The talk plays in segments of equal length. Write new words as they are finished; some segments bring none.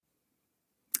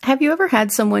Have you ever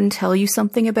had someone tell you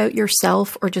something about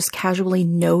yourself or just casually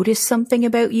notice something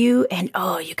about you and,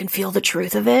 you can feel the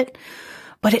truth of it,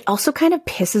 but it also kind of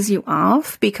pisses you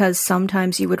off because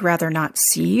sometimes you would rather not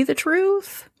see the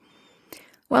truth?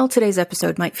 Well, today's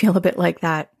episode might feel a bit like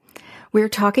that. We're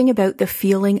talking about the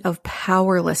feeling of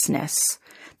powerlessness,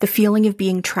 the feeling of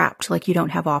being trapped like you don't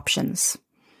have options.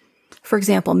 For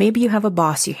example, maybe you have a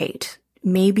boss you hate.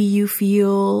 Maybe you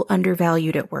feel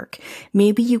undervalued at work.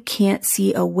 Maybe you can't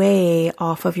see a way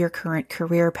off of your current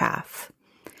career path.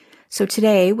 So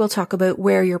today we'll talk about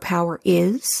where your power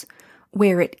is,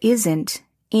 where it isn't,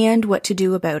 and what to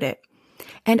do about it.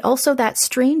 And also that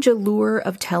strange allure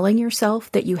of telling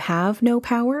yourself that you have no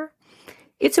power.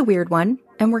 It's a weird one,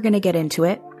 and we're going to get into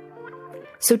it.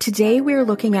 So today we're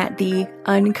looking at the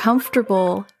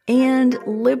uncomfortable and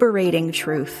liberating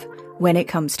truth when it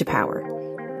comes to power.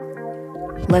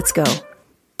 Let's go.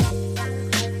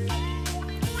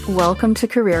 Welcome to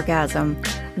Careergasm.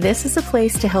 This is a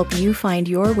place to help you find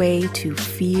your way to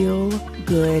feel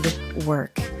good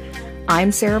work.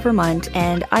 I'm Sarah Vermont,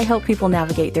 and I help people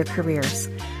navigate their careers.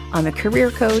 I'm a career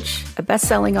coach, a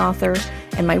best-selling author,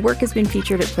 and my work has been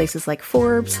featured at places like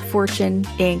Forbes, Fortune,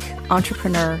 Inc.,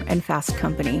 Entrepreneur, and Fast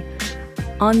Company.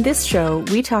 On this show,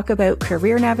 we talk about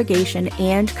career navigation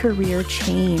and career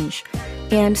change,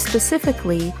 and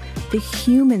specifically the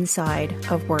human side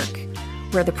of work,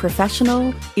 where the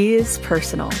professional is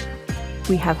personal.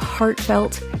 We have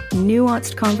heartfelt,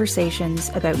 nuanced conversations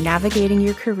about navigating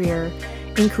your career,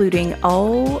 including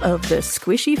all of the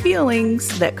squishy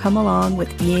feelings that come along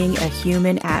with being a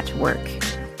human at work.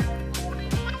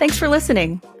 Thanks for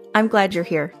listening. I'm glad you're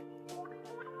here.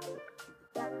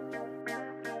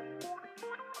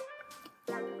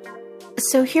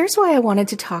 So here's why I wanted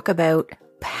to talk about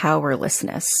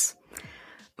powerlessness.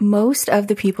 Most of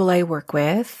the people I work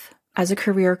with as a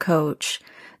career coach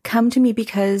come to me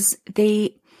because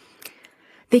they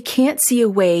can't see a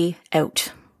way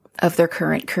out of their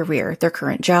current career, their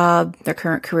current job, their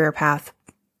current career path.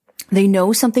 They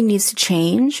know something needs to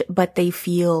change, but they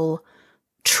feel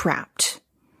trapped.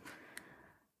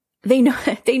 They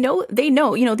know,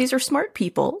 these are smart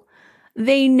people.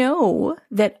 They know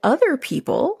that other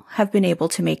people have been able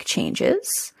to make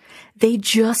changes. They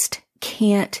just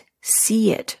can't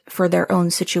see it for their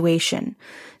own situation.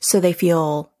 So they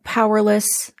feel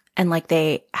powerless and like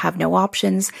they have no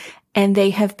options, and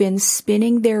they have been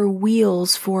spinning their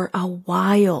wheels for a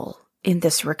while in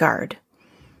this regard.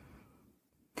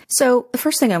 So the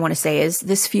first thing I want to say is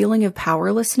this feeling of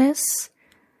powerlessness,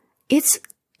 it's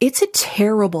a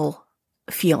terrible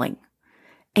feeling,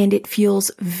 and it feels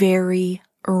very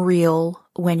real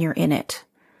when you're in it.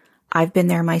 I've been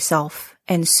there myself,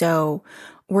 and so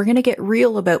we're going to get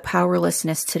real about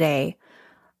powerlessness today.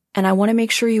 And I want to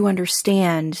make sure you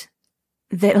understand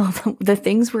that the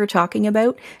things we're talking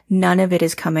about, none of it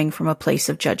is coming from a place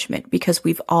of judgment, because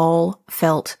we've all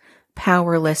felt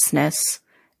powerlessness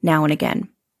now and again.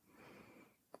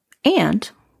 And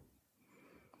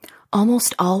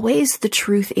almost always the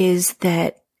truth is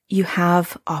that you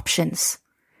have options.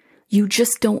 You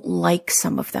just don't like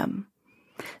some of them.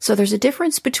 So there's a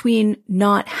difference between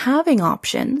not having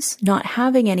options, not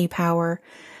having any power,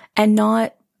 and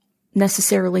not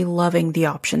necessarily loving the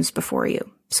options before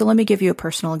you. So let me give you a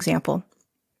personal example.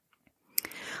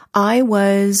 I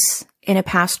was in a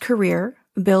past career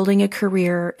building a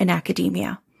career in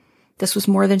academia. This was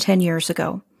more than 10 years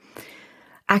ago.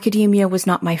 Academia was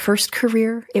not my first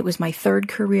career. It was my third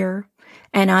career.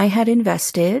 And I had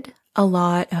invested a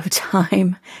lot of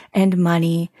time and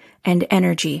money and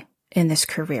energy in this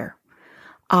career.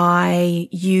 I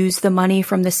used the money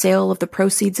from the sale of the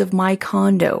proceeds of my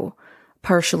condo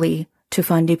partially to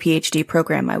fund a PhD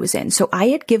program I was in. So I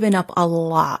had given up a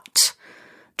lot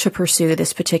to pursue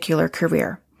this particular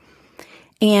career.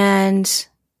 And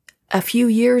a few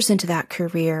years into that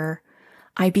career,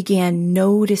 I began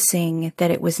noticing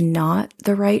that it was not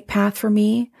the right path for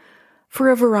me for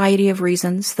a variety of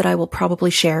reasons that I will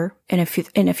probably share in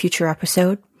a future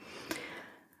episode.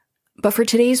 But for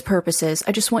today's purposes,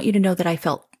 I just want you to know that I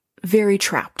felt very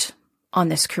trapped on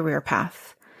this career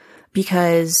path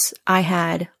because I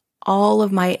had all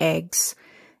of my eggs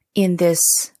in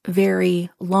this very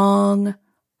long,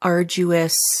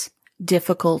 arduous,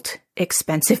 difficult,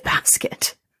 expensive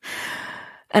basket.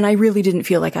 And I really didn't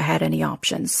feel like I had any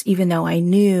options, even though I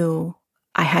knew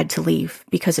I had to leave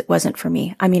because it wasn't for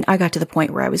me. I mean, I got to the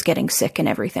point where I was getting sick and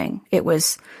everything. It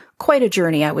was quite a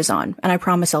journey I was on, and I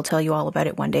promise I'll tell you all about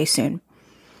it one day soon.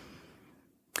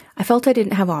 I felt I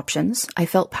didn't have options. I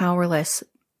felt powerless.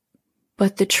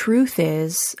 But the truth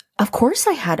is, of course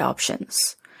I had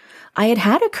options. I had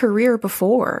had a career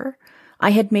before. I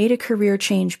had made a career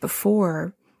change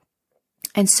before,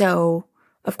 and so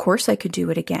of course I could do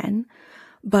it again,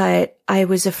 but I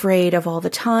was afraid of all the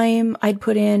time I'd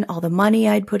put in, all the money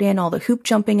I'd put in, all the hoop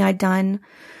jumping I'd done.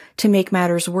 To make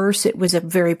matters worse, it was a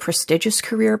very prestigious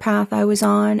career path I was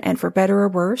on, and for better or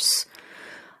worse,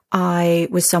 I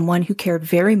was someone who cared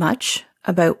very much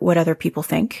about what other people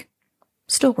think.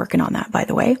 Still working on that, by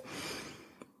the way.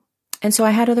 And so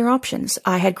I had other options.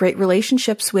 I had great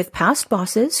relationships with past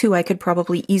bosses who I could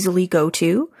probably easily go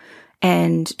to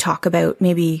and talk about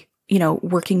maybe,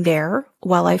 working there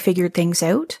while I figured things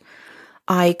out.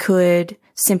 I could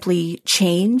simply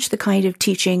change the kind of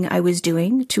teaching I was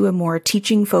doing to a more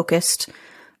teaching-focused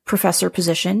professor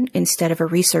position instead of a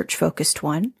research-focused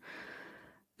one.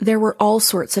 There were all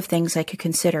sorts of things I could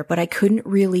consider, but I couldn't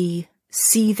really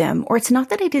see them. Or it's not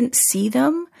that I didn't see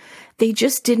them, they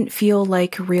just didn't feel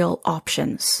like real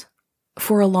options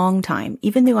for a long time,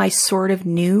 even though I sort of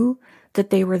knew that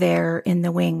they were there in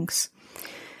the wings.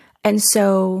 And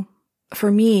so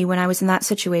for me, when I was in that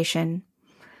situation,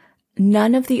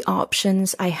 none of the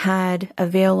options I had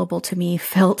available to me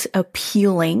felt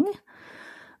appealing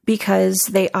because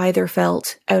they either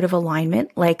felt out of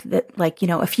alignment,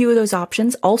 a few of those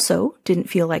options also didn't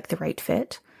feel like the right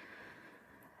fit,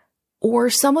 or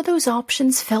some of those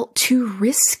options felt too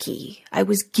risky. I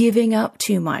was giving up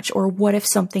too much, or what if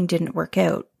something didn't work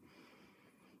out?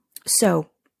 So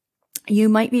you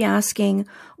might be asking,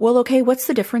 well, okay, what's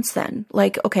the difference then?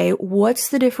 What's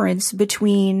the difference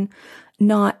between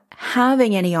not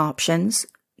having any options,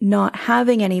 not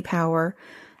having any power,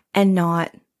 and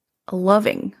not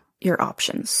loving your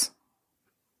options?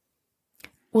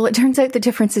 Well, it turns out the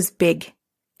difference is big,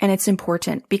 and it's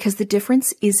important because the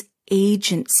difference is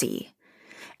agency.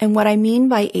 And what I mean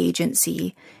by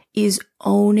agency is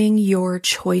owning your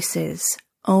choices,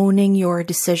 owning your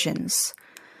decisions.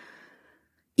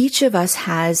 Each of us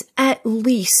has at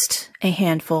least a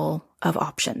handful of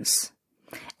options.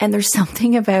 And there's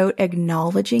something about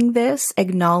acknowledging this,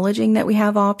 acknowledging that we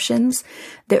have options,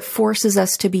 that forces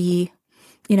us to be,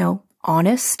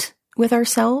 honest with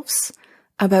ourselves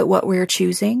about what we're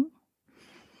choosing.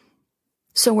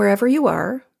 So wherever you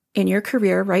are in your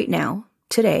career right now,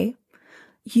 today,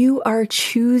 you are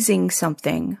choosing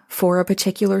something for a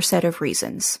particular set of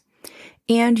reasons,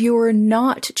 and you're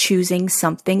not choosing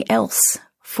something else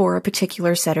for a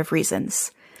particular set of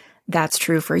reasons. That's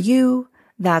true for you.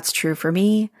 That's true for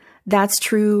me. That's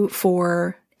true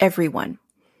for everyone.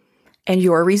 And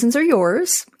your reasons are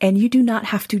yours, and you do not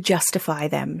have to justify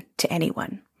them to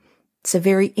anyone. It's a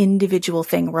very individual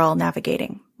thing we're all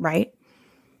navigating, right?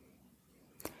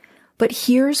 But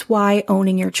here's why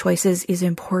owning your choices is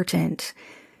important.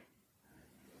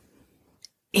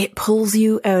 It pulls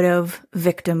you out of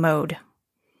victim mode.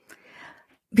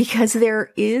 Because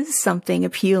there is something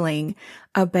appealing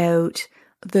about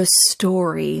the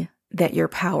story that you're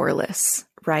powerless,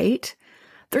 right?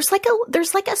 There's like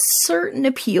a certain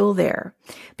appeal there,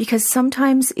 because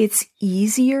sometimes it's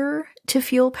easier to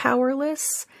feel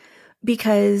powerless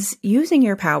because using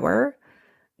your power,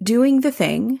 doing the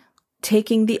thing,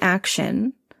 taking the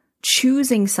action,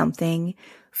 choosing something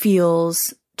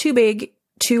feels too big,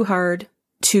 too hard,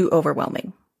 too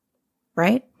overwhelming,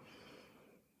 right?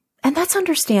 And that's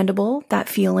understandable, that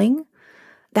feeling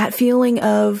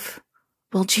of,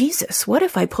 well, Jesus, what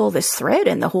if I pull this thread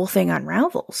and the whole thing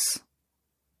unravels?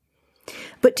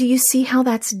 But do you see how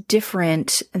that's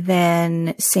different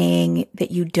than saying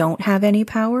that you don't have any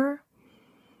power?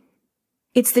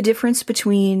 It's the difference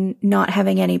between not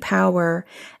having any power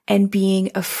and being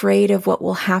afraid of what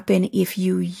will happen if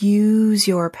you use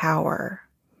your power.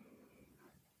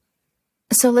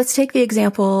 So let's take the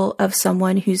example of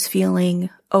someone who's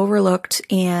feeling overlooked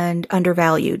and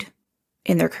undervalued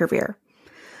in their career.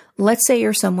 Let's say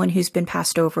you're someone who's been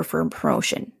passed over for a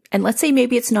promotion. And let's say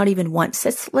maybe it's not even once.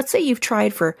 Let's say you've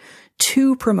tried for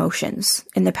 2 promotions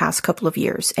in the past couple of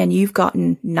years and you've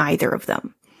gotten neither of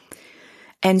them.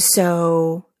 And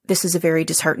so this is a very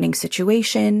disheartening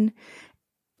situation.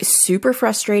 It's super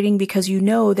frustrating because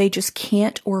they just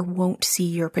can't or won't see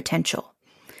your potential.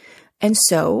 And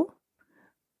so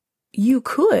you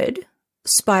could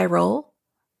spiral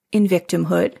in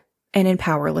victimhood and in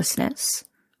powerlessness,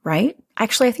 right?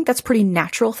 Actually, I think that's a pretty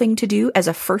natural thing to do as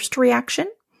a first reaction.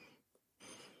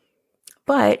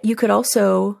 But you could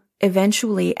also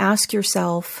eventually ask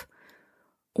yourself,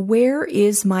 where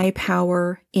is my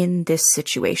power in this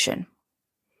situation?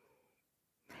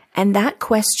 And that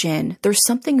question, there's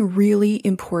something really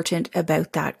important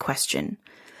about that question,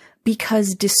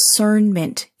 because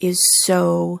discernment is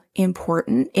so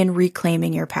important in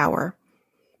reclaiming your power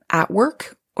at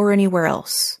work or anywhere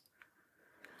else.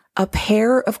 A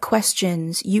pair of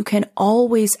questions you can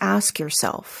always ask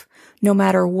yourself, no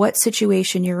matter what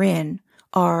situation you're in,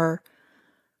 are,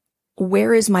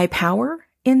 where is my power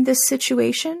in this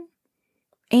situation?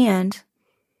 And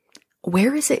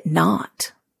where is it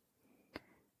not?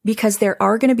 Because there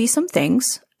are going to be some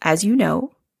things, as you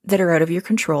know, that are out of your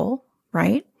control,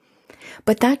 right?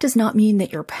 But that does not mean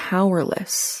that you're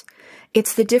powerless.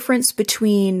 It's the difference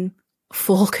between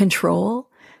full control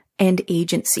and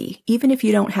agency. Even if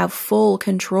you don't have full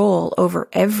control over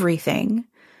everything,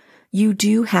 you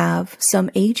do have some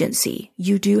agency.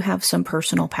 You do have some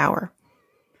personal power.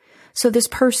 So this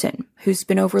person who's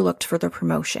been overlooked for the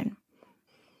promotion,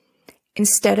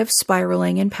 instead of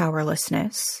spiraling in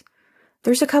powerlessness,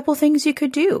 there's a couple things you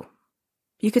could do.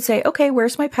 You could say, okay,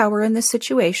 where's my power in this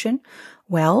situation?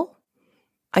 Well,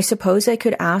 I suppose I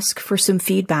could ask for some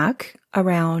feedback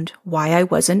around why I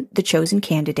wasn't the chosen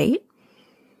candidate.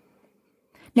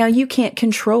 Now, you can't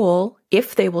control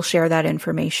if they will share that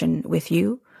information with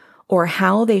you, or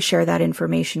how they share that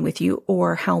information with you,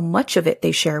 or how much of it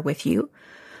they share with you,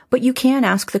 but you can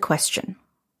ask the question,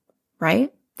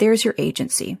 right? There's your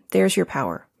agency. There's your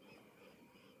power.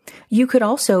 You could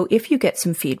also, if you get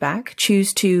some feedback,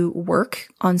 choose to work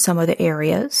on some of the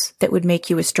areas that would make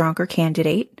you a stronger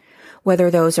candidate,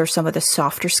 whether those are some of the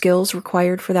softer skills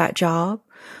required for that job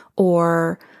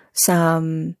or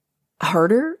some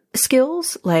harder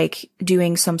skills, like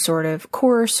doing some sort of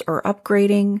course or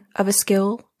upgrading of a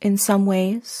skill in some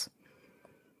ways.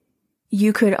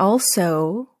 You could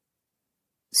also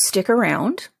stick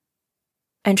around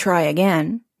and try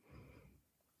again.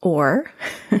 Or,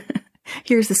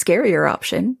 here's the scarier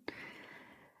option.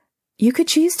 You could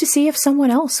choose to see if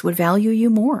someone else would value you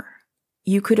more.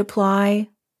 You could apply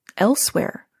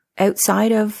elsewhere,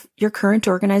 outside of your current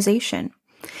organization.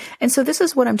 And so this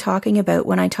is what I'm talking about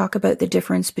when I talk about the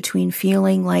difference between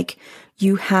feeling like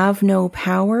you have no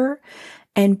power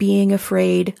and being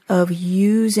afraid of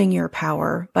using your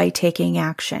power by taking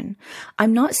action.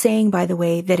 I'm not saying, by the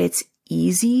way, that it's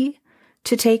easy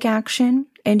to take action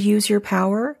and use your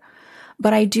power,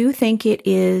 but I do think it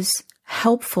is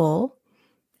helpful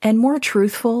and more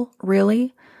truthful,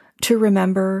 really, to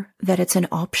remember that it's an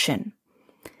option.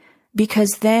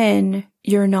 Because then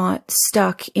you're not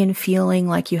stuck in feeling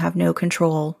like you have no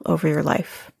control over your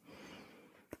life.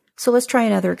 So let's try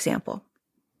another example.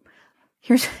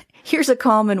 Here's a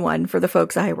common one for the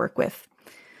folks I work with.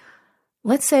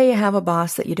 Let's say you have a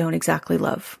boss that you don't exactly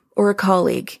love, or a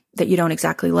colleague that you don't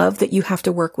exactly love that you have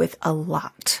to work with a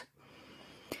lot.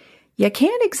 You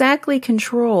can't exactly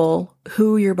control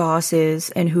who your boss is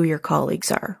and who your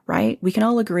colleagues are, right? We can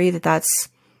all agree that that's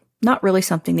not really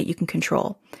something that you can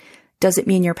control. Does it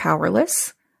mean you're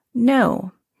powerless?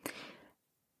 No.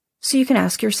 So you can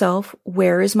ask yourself,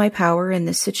 where is my power in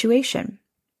this situation?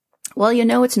 Well, you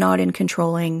know it's not in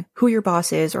controlling who your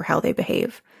boss is or how they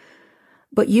behave,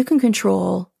 but you can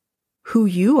control who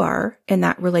you are in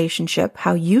that relationship,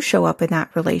 how you show up in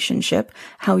that relationship,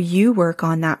 how you work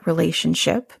on that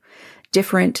relationship,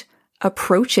 different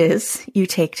approaches you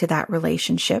take to that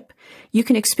relationship. You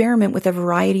can experiment with a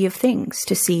variety of things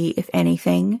to see if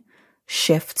anything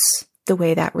shifts the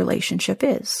way that relationship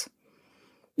is.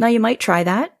 Now, you might try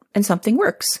that and something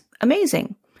works.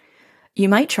 Amazing. You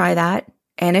might try that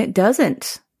and it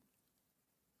doesn't.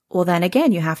 Well, then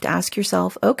again, you have to ask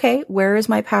yourself, okay, where is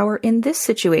my power in this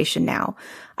situation now?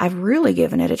 I've really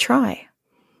given it a try.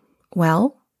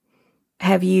 Well,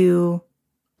 have you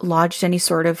lodged any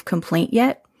sort of complaint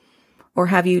yet? Or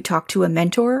have you talked to a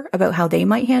mentor about how they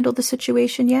might handle the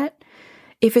situation yet?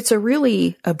 If it's a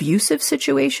really abusive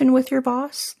situation with your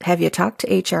boss, have you talked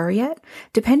to HR yet?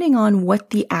 Depending on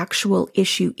what the actual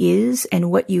issue is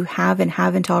and what you have and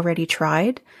haven't already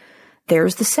tried,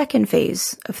 there's the second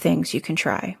phase of things you can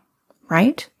try,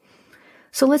 right?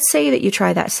 So let's say that you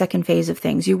try that second phase of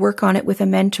things. You work on it with a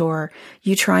mentor.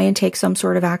 You try and take some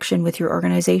sort of action with your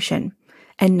organization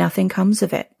and nothing comes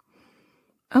of it.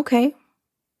 Okay.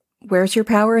 Where's your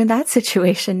power in that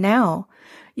situation now?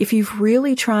 If you've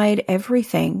really tried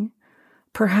everything,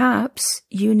 perhaps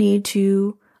you need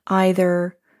to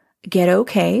either get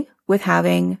okay with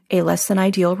having a less than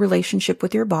ideal relationship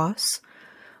with your boss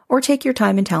or take your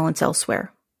time and talents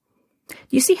elsewhere.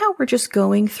 You see how we're just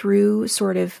going through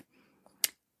sort of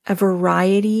a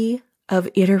variety of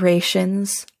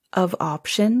iterations of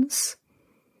options?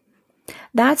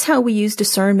 That's how we use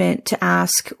discernment to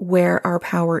ask where our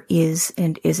power is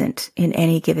and isn't in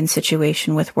any given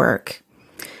situation with work.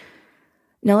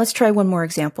 Now let's try one more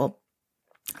example.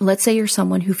 Let's say you're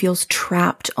someone who feels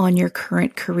trapped on your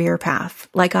current career path,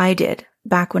 like I did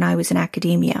back when I was in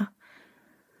academia.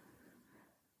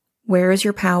 Where is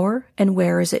your power and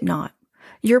where is it not?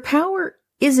 Your power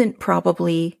isn't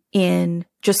probably in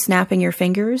just snapping your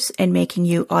fingers and making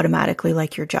you automatically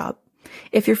like your job.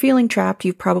 If you're feeling trapped,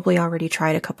 you've probably already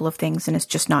tried a couple of things and it's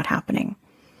just not happening.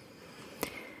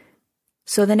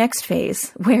 So the next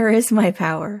phase, where is my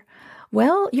power?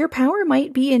 Well, your power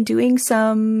might be in doing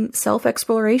some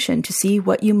self-exploration to see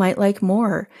what you might like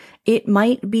more. It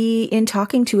might be in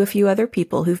talking to a few other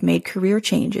people who've made career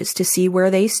changes to see where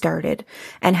they started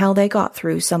and how they got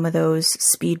through some of those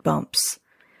speed bumps.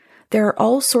 There are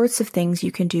all sorts of things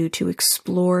you can do to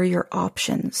explore your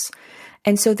options.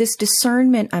 And so this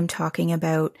discernment I'm talking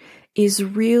about is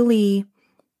really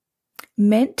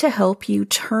meant to help you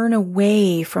turn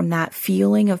away from that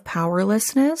feeling of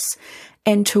powerlessness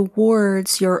and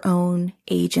towards your own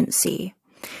agency.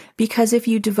 Because if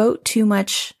you devote too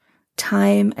much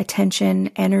time,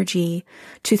 attention, energy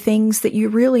to things that you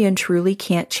really and truly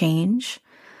can't change,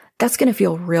 that's going to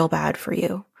feel real bad for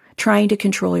you. Trying to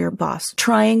control your boss,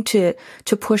 trying to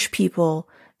push people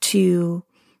to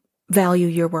value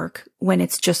your work when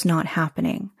it's just not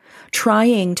happening,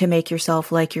 trying to make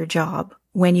yourself like your job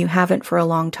when you haven't for a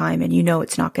long time and you know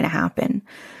it's not going to happen.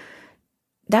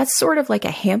 That's sort of like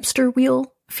a hamster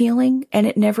wheel feeling, and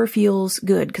it never feels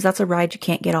good because that's a ride you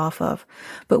can't get off of.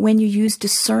 But when you use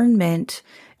discernment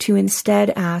to instead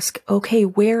ask, okay,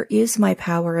 where is my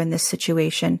power in this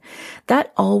situation?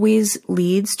 That always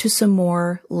leads to some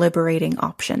more liberating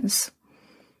options.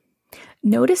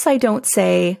 Notice I don't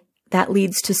say that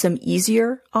leads to some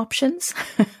easier options,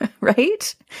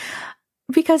 right?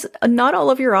 Because not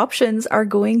all of your options are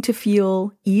going to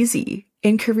feel easy.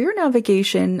 In career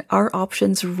navigation, our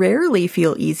options rarely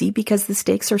feel easy because the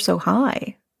stakes are so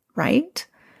high, right?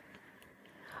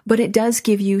 But it does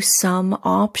give you some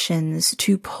options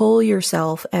to pull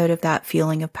yourself out of that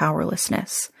feeling of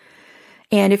powerlessness.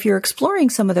 And if you're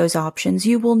exploring some of those options,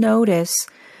 you will notice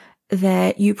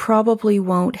that you probably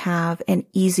won't have an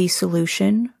easy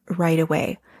solution right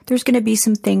away. There's going to be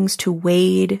some things to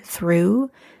wade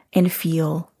through and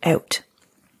feel out.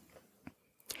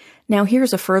 Now,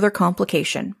 here's a further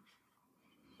complication.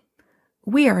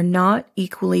 We are not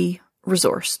equally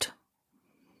resourced.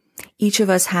 Each of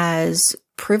us has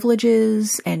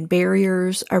privileges and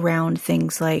barriers around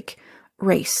things like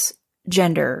race,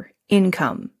 gender,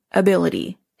 income,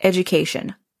 ability,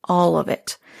 education, all of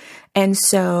it. And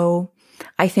so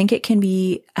I think it can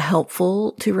be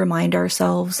helpful to remind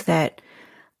ourselves that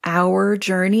our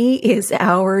journey is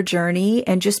our journey.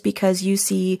 And just because you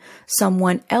see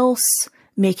someone else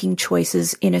making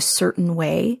choices in a certain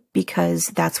way because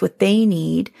that's what they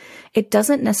need, it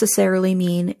doesn't necessarily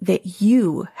mean that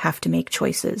you have to make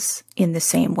choices in the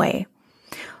same way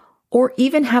or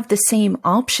even have the same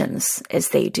options as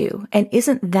they do. And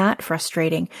isn't that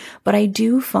frustrating? But I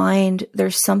do find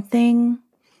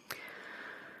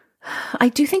I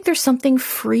do think there's something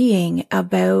freeing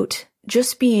about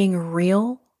just being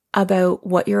real about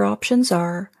what your options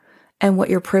are and what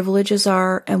your privileges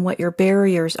are and what your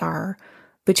barriers are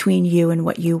between you and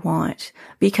what you want,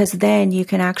 because then you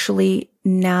can actually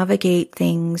navigate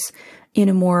things in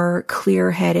a more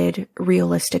clear-headed,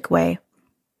 realistic way.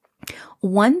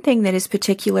 One thing that is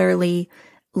particularly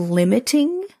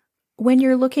limiting when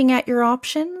you're looking at your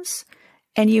options,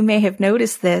 and you may have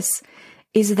noticed this,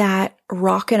 is that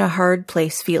rock in a hard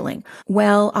place feeling.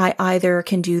 Well, I either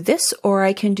can do this or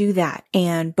I can do that,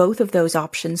 and both of those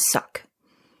options suck.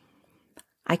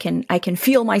 I can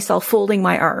feel myself folding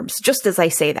my arms just as I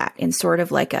say that in sort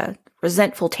of like a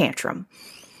resentful tantrum.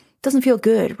 It doesn't feel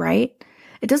good, right?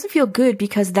 It doesn't feel good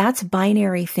because that's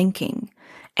binary thinking.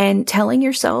 And telling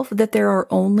yourself that there are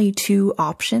only two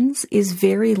options is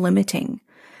very limiting.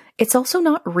 It's also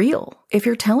not real. If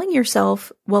you're telling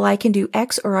yourself, well, I can do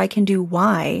X or I can do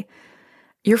Y,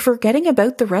 you're forgetting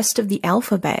about the rest of the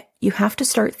alphabet. You have to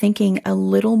start thinking a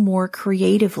little more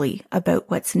creatively about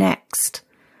what's next.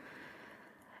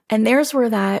 And there's where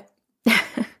that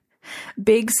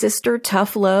big sister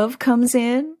tough love comes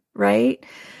in, right?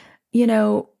 You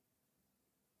know,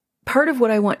 part of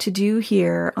what I want to do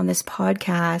here on this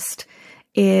podcast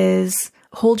is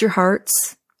hold your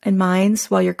hearts and minds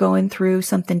while you're going through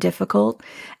something difficult.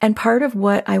 And part of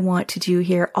what I want to do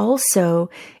here also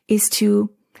is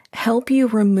to help you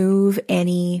remove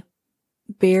any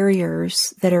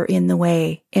barriers that are in the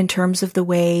way in terms of the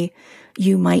way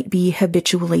you might be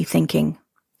habitually thinking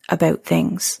about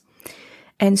things.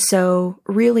 And so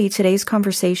really today's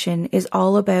conversation is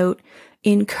all about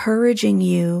encouraging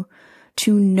you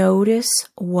to notice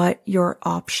what your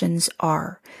options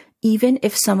are, even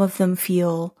if some of them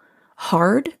feel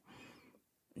hard,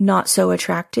 not so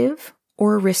attractive,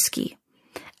 or risky.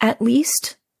 At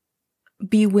least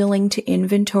be willing to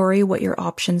inventory what your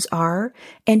options are,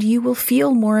 and you will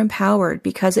feel more empowered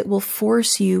because it will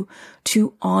force you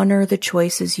to honor the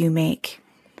choices you make.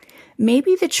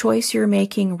 Maybe the choice you're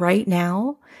making right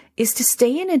now is to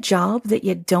stay in a job that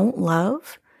you don't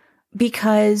love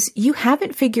because you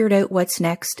haven't figured out what's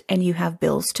next and you have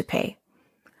bills to pay.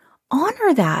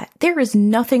 Honor that. There is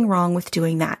nothing wrong with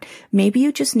doing that. Maybe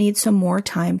you just need some more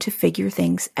time to figure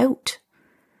things out.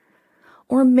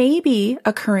 Or maybe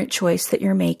a current choice that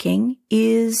you're making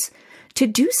is to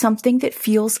do something that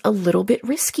feels a little bit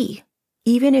risky,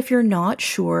 even if you're not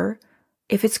sure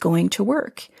if it's going to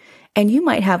work. And you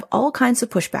might have all kinds of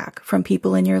pushback from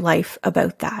people in your life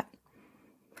about that.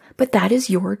 But that is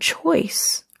your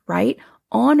choice, right?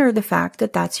 Honor the fact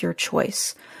that that's your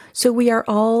choice. So we are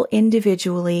all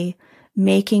individually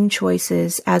making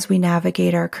choices as we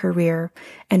navigate our career,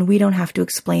 and we don't have to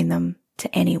explain them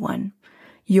to anyone.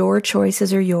 Your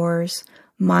choices are yours.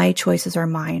 My choices are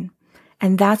mine.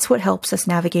 And that's what helps us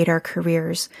navigate our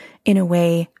careers in a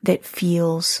way that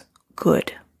feels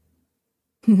good.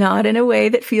 Not in a way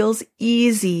that feels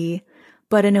easy,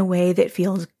 but in a way that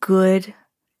feels good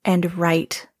and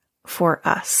right for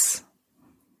us.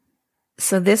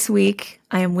 So this week,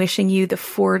 I am wishing you the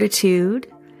fortitude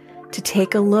to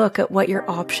take a look at what your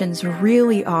options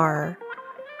really are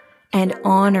and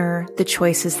honor the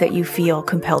choices that you feel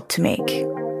compelled to make.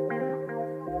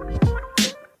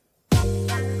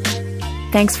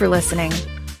 Thanks for listening.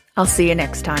 I'll see you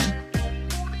next time.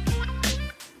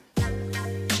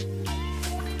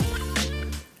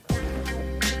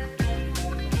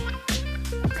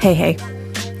 Hey,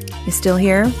 you still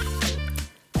here?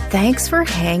 Thanks for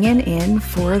hanging in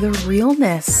for the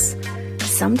realness.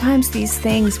 Sometimes these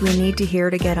things we need to hear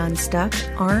to get unstuck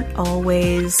aren't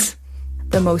always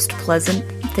the most pleasant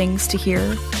things to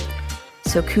hear.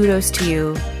 So kudos to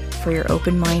you for your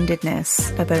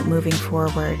open-mindedness about moving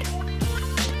forward.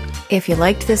 If you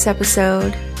liked this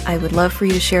episode, I would love for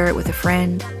you to share it with a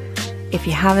friend. If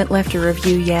you haven't left a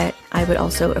review yet, I would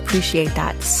also appreciate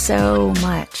that so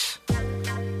much.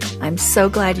 I'm so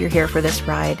glad you're here for this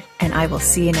ride, and I will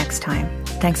see you next time.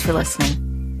 Thanks for listening.